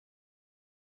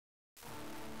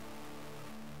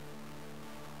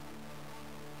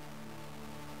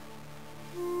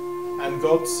And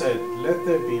God said, "Let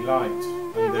there be light,"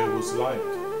 and there was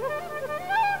light.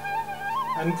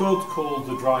 And God called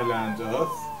the dry land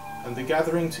earth, and the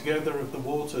gathering together of the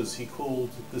waters he called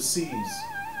the seas.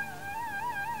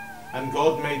 And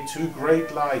God made two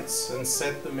great lights, and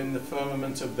set them in the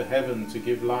firmament of the heaven to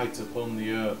give light upon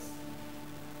the earth.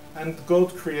 And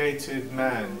God created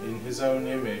man in his own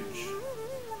image,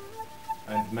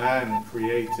 and man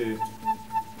created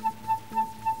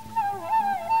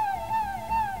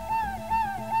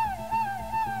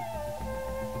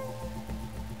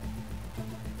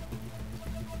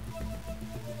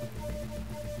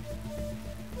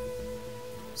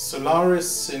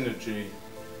Solaris Synergy,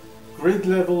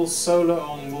 grid-level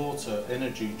solar-on-water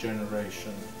energy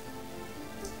generation.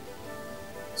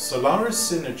 Solaris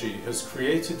Synergy has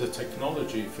created a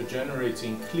technology for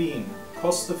generating clean,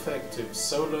 cost-effective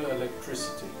solar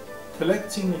electricity,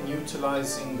 collecting and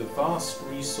utilizing the vast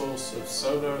resource of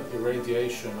solar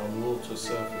irradiation on water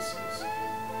surfaces,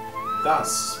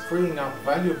 thus freeing up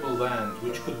valuable land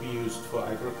which could be used for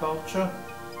agriculture,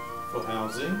 for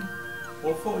housing,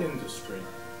 or for industry.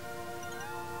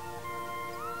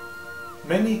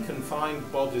 Many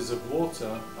confined bodies of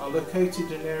water are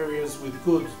located in areas with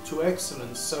good to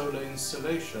excellent solar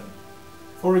installation.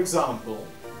 For example,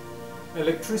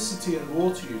 electricity and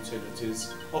water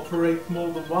utilities operate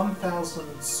more than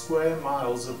 1,000 square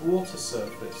miles of water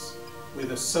surface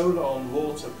with a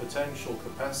solar-on-water potential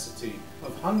capacity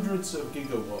of hundreds of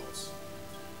gigawatts.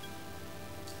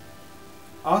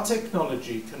 Our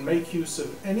technology can make use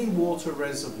of any water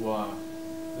reservoir,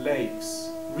 lakes,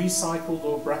 recycled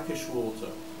or brackish water,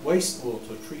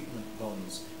 wastewater treatment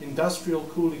ponds, industrial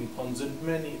cooling ponds, and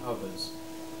many others.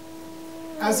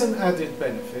 As an added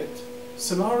benefit,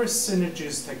 Solaris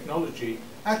Synergy's technology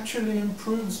actually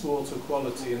improves water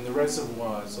quality in the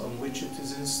reservoirs on which it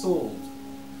is installed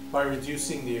by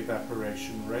reducing the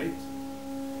evaporation rate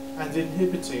and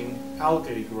inhibiting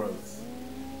algae growth.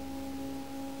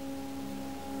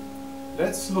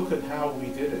 Let's look at how we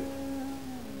did it.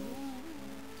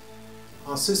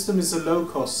 Our system is a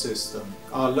low-cost system.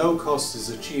 Our low cost is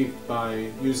achieved by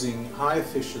using high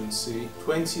efficiency,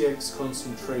 20x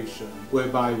concentration,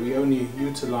 whereby we only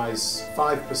utilize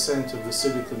 5% of the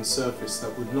silicon surface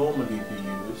that would normally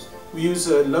be used. We use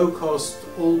a low-cost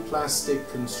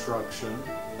all-plastic construction,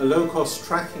 a low-cost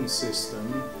tracking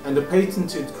system, and a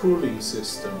patented cooling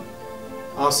system.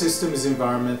 Our system is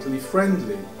environmentally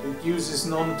friendly. It uses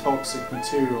non-toxic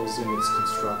materials in its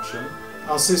construction.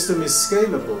 Our system is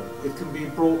scalable. It can be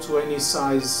brought to any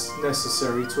size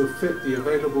necessary to fit the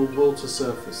available water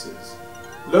surfaces.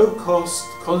 Low-cost,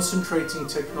 concentrating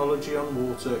technology on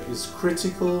water is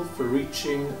critical for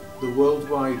reaching the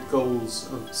worldwide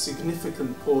goals of a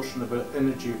significant portion of our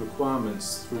energy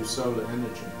requirements through solar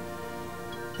energy.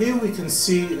 Here we can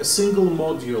see a single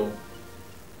module.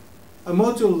 A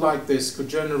module like this could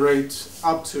generate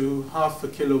up to half a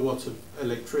kilowatt of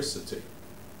electricity.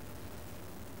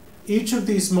 Each of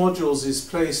these modules is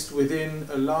placed within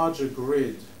a larger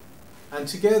grid, and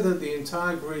together the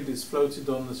entire grid is floated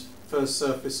on the first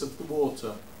surface of the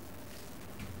water.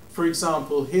 For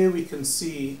example, here we can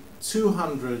see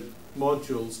 200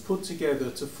 modules put together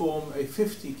to form a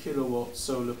 50 kilowatt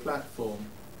solar platform.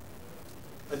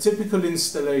 A typical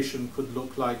installation could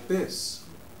look like this,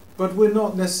 but we're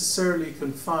not necessarily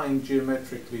confined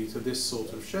geometrically to this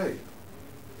sort of shape.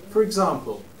 For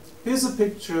example, here's a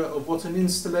picture of what an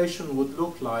installation would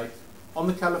look like on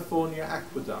the California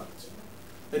aqueduct.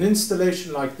 An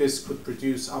installation like this could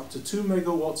produce up to 2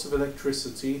 megawatts of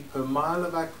electricity per mile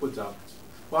of aqueduct,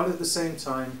 while at the same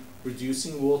time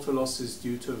reducing water losses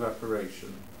due to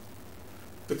evaporation.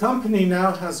 The company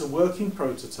now has a working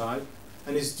prototype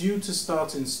and is due to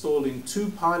start installing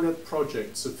 2 pilot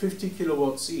projects of 50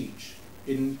 kilowatts each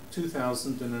in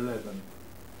 2011.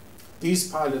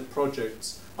 These pilot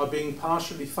projects are being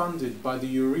partially funded by the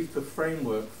Eureka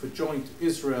Framework for Joint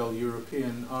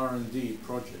Israel-European R&D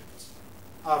projects.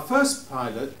 Our first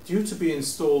pilot, due to be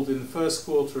installed in the first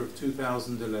quarter of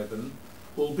 2011,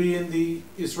 will be in the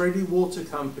Israeli water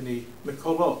company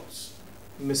Mekorot,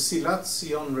 Mesilat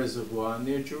Sion Reservoir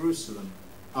near Jerusalem.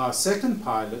 Our second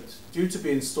pilot, due to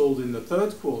be installed in the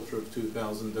third quarter of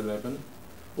 2011,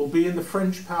 will be in the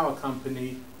French power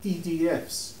company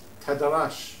EDF's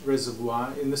Cadarache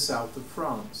Reservoir in the south of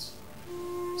France.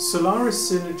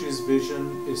 Solaris Synergy's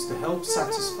vision is to help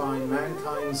satisfy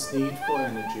mankind's need for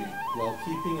energy while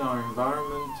keeping our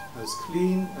environment as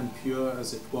clean and pure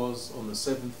as it was on the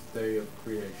seventh day of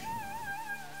creation.